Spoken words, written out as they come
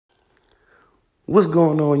What's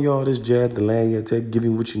going on, y'all? This is Jad, the Lanyard Tech,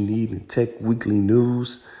 giving what you need in tech weekly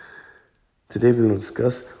news. Today we're going to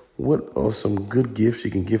discuss what are some good gifts you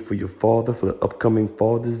can get for your father for the upcoming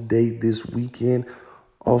Father's Day this weekend.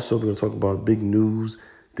 Also, we're going to talk about big news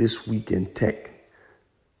this week in tech.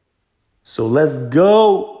 So let's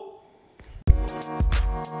go.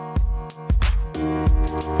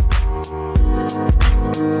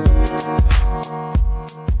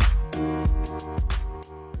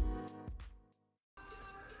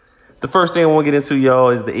 The first thing I want to get into, y'all,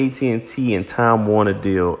 is the At&t and Time Warner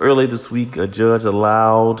deal. Earlier this week, a judge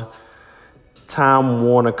allowed Time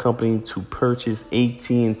Warner Company to purchase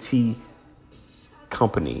At&t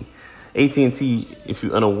Company. At&t, if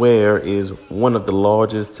you're unaware, is one of the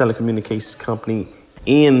largest telecommunications company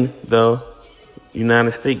in the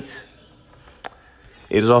United States.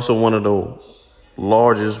 It is also one of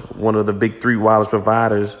the big three wireless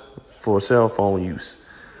providers for cell phone use.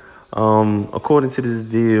 According to this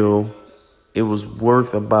deal, it was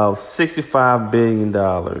worth about $65 billion.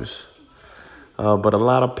 But a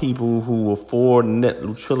lot of people who afford net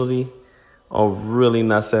neutrality are really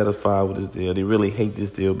not satisfied with this deal. They really hate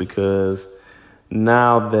this deal because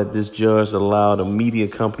now that this judge allowed a media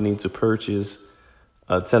company to purchase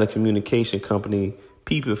a telecommunication company,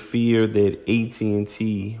 people fear that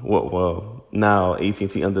At&t, now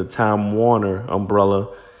At&t under Time Warner umbrella,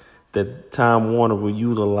 that Time Warner will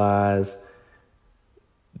utilize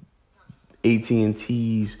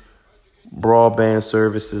At&t's broadband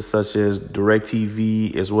services such as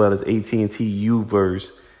DirecTV as well as At&t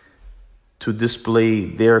Uverse to display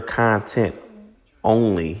their content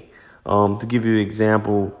only. To give you an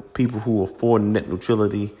example, people who afford net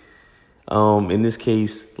neutrality, in this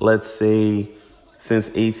case, let's say since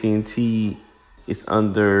At&t is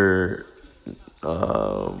under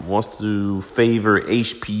wants to favor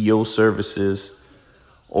HBO services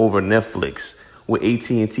over Netflix, what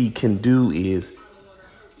At&t can do is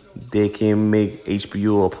they can make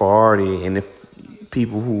HBO a priority. And if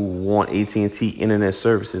people who want At&t internet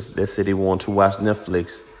services, let's say they want to watch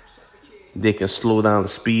Netflix, they can slow down the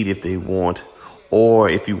speed if they want. Or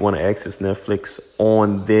if you want to access Netflix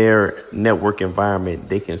on their network environment,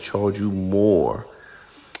 they can charge you more.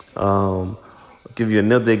 I'll give you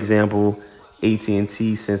another example.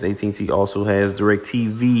 At&t, since At&t also has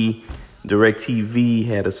DirecTV, DirecTV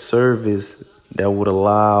had a service that would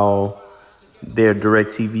allow their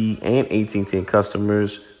DirecTV and At&t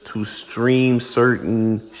customers to stream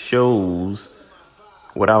certain shows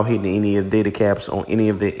without hitting any of the data caps on any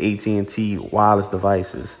of the At&t wireless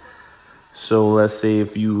devices. So let's say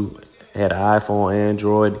if you had an iPhone,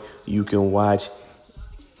 Android, you can watch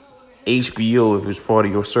HBO if it's part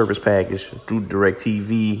of your service package through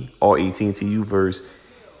DirecTV or At&t Uverse.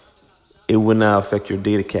 It would not affect your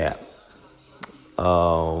data cap.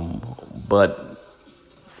 But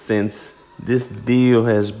since this deal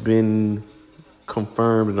has been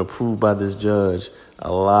confirmed and approved by this judge,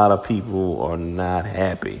 a lot of people are not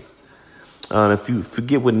happy. If you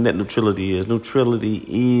forget what net neutrality is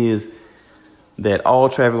that all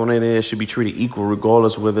traffic on the internet should be treated equal,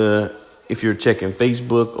 regardless whether if you're checking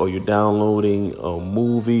Facebook or you're downloading a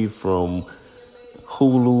movie from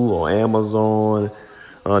Hulu or Amazon.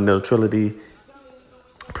 Neutrality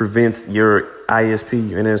prevents your ISP,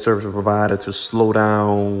 your internet service provider, to slow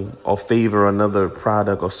down or favor another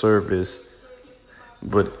product or service.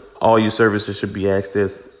 But all your services should be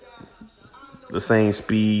accessed the same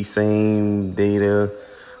speed, same data.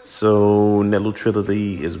 So net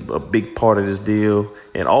neutrality is a big part of this deal.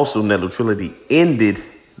 And also net neutrality ended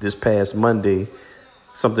this past Monday,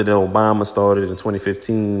 something that Obama started in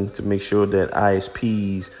 2015 to make sure that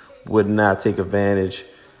ISPs would not take advantage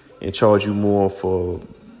and charge you more for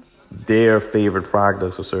their favorite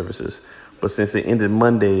products or services. But since it ended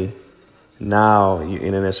Monday, now your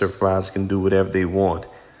internet service providers can do whatever they want.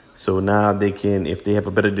 So now they can, if they have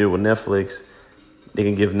a better deal with Netflix, they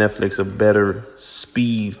can give Netflix a better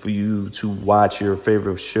speed for you to watch your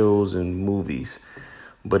favorite shows and movies.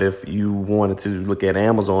 But if you wanted to look at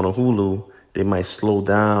Amazon or Hulu, they might slow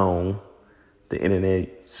down the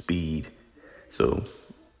internet speed. So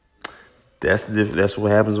that's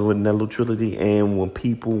what happens with net neutrality. And when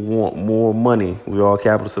people want more money, we are a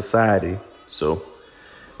capitalist society. So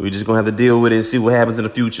we're just going to have to deal with it and see what happens in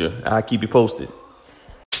the future. I'll keep you posted.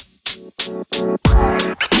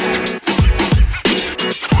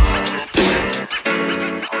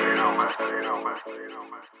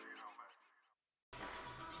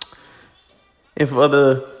 And for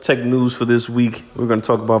other tech news for this week, we're going to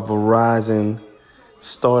talk about Verizon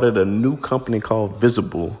started a new company called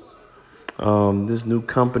Visible. This new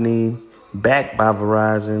company, backed by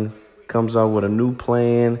Verizon, comes out with a new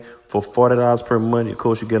plan For $40 per month, of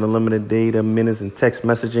course, you get unlimited data, minutes, and text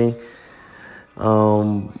messaging.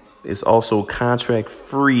 It's also contract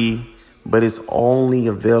free, but it's only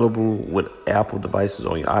available with Apple devices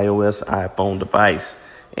on your iOS, iPhone device.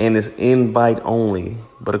 And it's invite only.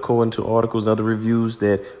 But according to articles and other reviews,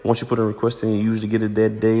 that once you put a request in, you usually get it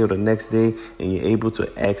that day or the next day, and you're able to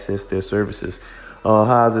access their services.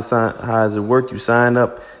 How does it work? You sign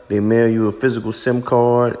up, they mail you a physical SIM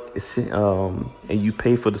card, and you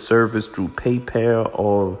pay for the service through PayPal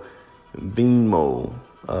or Venmo.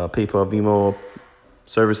 PayPal, Venmo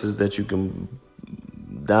services that you can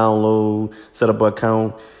download, set up an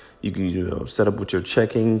account. You can set up with your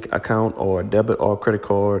checking account or a debit or credit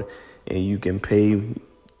card, and you can pay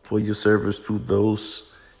for your service through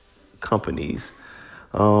those companies.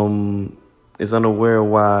 Is unaware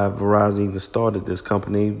why Verizon even started this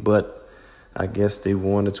company, but I guess they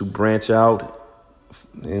wanted to branch out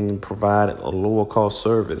and provide a lower cost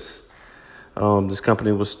service. This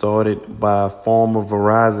company was started by former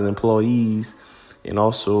Verizon employees, and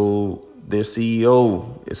also their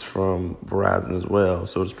CEO is from Verizon as well.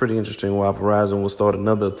 So it's pretty interesting why Verizon will start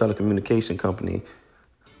another telecommunication company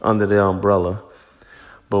under their umbrella.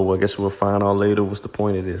 But I guess we'll find out later what's the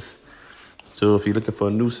point of this. So if you're looking for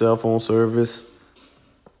a new cell phone service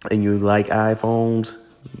and you like iPhones,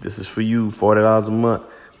 this is for you, $40 a month.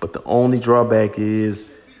 But the only drawback is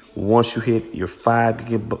once you hit your 5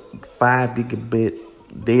 gigabit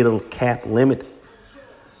data cap limit,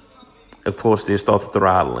 of course, they start the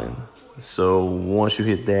throttling. So once you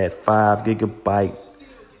hit that 5 gigabyte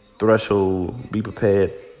threshold, be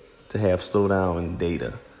prepared to have slowdown in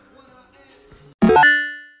data.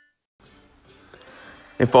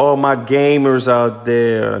 And for all my gamers out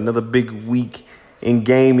there, another big week in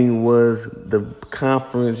gaming was the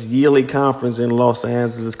yearly conference in Los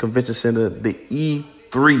Angeles Convention Center, the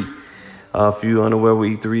E3. If you're unaware what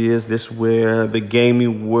E3 is, this is where the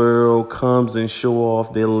gaming world comes and show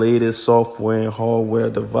off their latest software and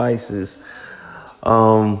hardware devices.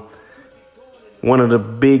 One of the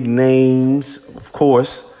big names, of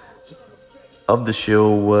course, of the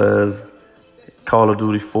show was Call of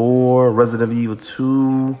Duty 4, Resident Evil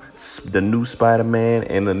 2, the new Spider-Man,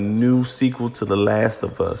 and a new sequel to The Last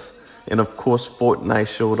of Us. And of course, Fortnite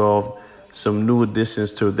showed off some new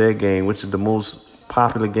additions to their game, which is the most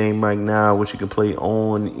popular game right now, which you can play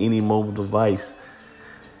on any mobile device.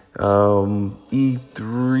 E3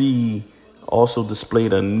 also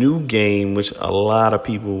displayed a new game, which a lot of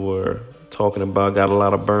people were talking about, got a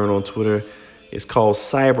lot of burn on Twitter. It's called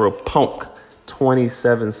Cyberpunk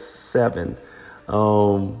 2077.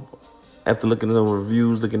 After looking at the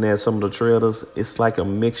reviews, looking at some of the trailers, it's like a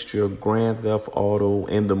mixture of Grand Theft Auto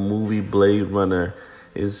and the movie Blade Runner.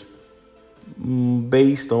 Is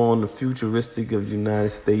based on the futuristic of the United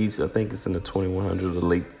States. I think it's in the 2100s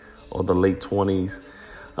or the late 20s. It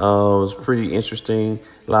was pretty interesting.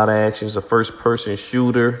 A lot of action. It's a first-person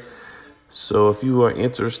shooter. So if you are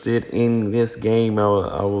interested in this game, I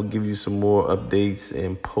will give you some more updates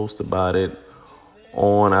and post about it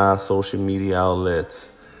on our social media outlets.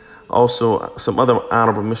 Also, some other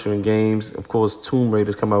honorable mention games. Of course, Tomb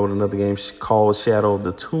Raider's come out with another game called Shadow of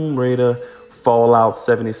the Tomb Raider, Fallout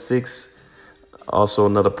 76. Also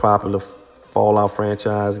another popular Fallout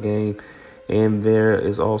franchise game. And there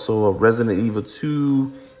is also a Resident Evil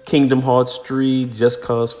 2, Kingdom Hearts 3, Just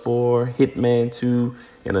Cause 4, Hitman 2,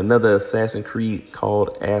 and another Assassin's Creed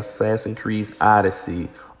called Assassin's Creed Odyssey.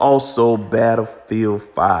 Also Battlefield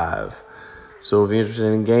 5. So if you're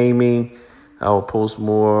interested in gaming, I'll post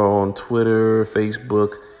more on Twitter,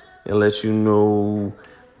 Facebook, and let you know,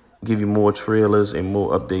 give you more trailers and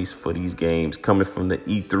more updates for these games coming from the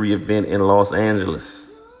E3 event in Los Angeles.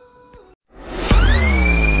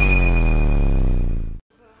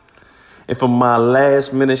 And for my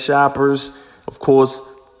last minute shoppers, of course,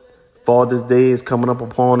 Father's Day is coming up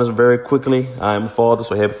upon us very quickly. I am a father,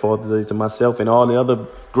 so happy Father's Day to myself and all the other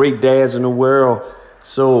great dads in the world.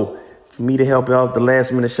 So for me to help out the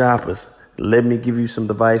last minute shoppers, let me give you some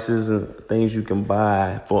devices and things you can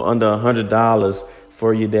buy for under $100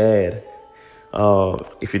 for your dad.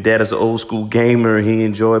 If your dad is an old school gamer and he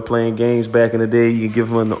enjoyed playing games back in the day, you can give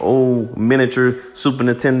him an old miniature Super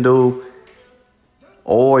Nintendo,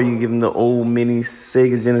 or you can give him the old mini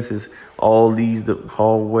Sega Genesis. All these the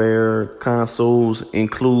hardware consoles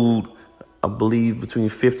include, I believe, between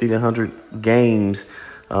 50 to 100 games,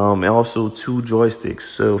 and also 2 joysticks.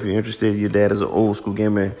 So if you're interested, your dad is an old school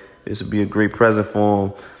gamer, this would be a great present for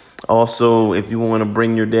him. Also, if you want to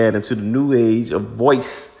bring your dad into the new age of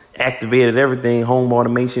voice activated everything, home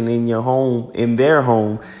automation in your home, in their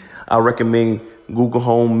home, I recommend Google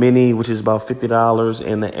Home Mini, which is about $50,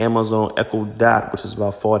 and the Amazon Echo Dot, which is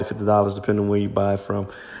about $40, $50, depending on where you buy from.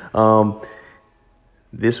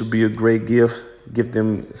 This would be a great gift. Give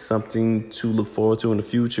them something to look forward to in the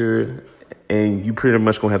future. And you pretty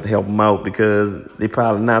much going to have to help them out because they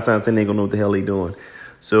probably 9 times out of 10 ain't going to know what the hell they doing.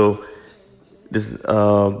 So this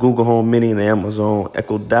Google Home Mini and the Amazon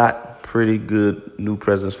Echo Dot, pretty good new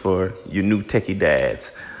presents for your new techie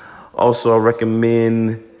dads. Also, I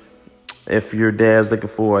recommend if your dad's looking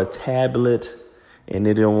for a tablet and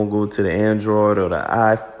they don't want to go to the Android or the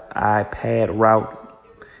iPad route,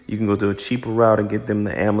 you can go to a cheaper route and get them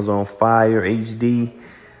the Amazon Fire HD.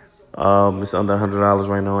 It's under $100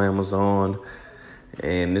 right now on Amazon.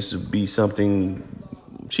 And this would be something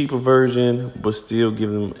cheaper version, but still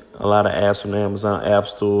give them a lot of apps from the Amazon App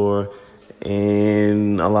Store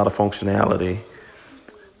and a lot of functionality.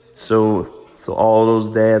 So all those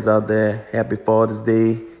dads out there, happy Father's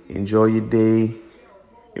Day. Enjoy your day.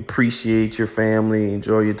 Appreciate your family.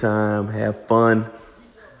 Enjoy your time. Have fun.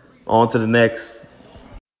 On to the next.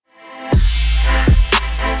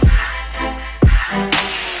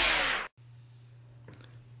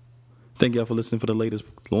 Thank y'all for listening for the latest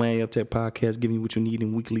Lanyard Tech podcast, giving you what you need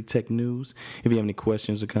in weekly tech news. If you have any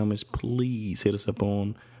questions or comments, please hit us up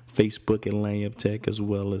on Facebook at Lanyard Tech, as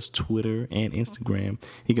well as Twitter and Instagram.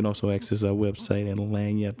 You can also access our website at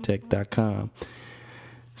lanyardtech.com.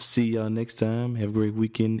 See y'all next time. Have a great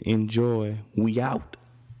weekend. Enjoy. We out.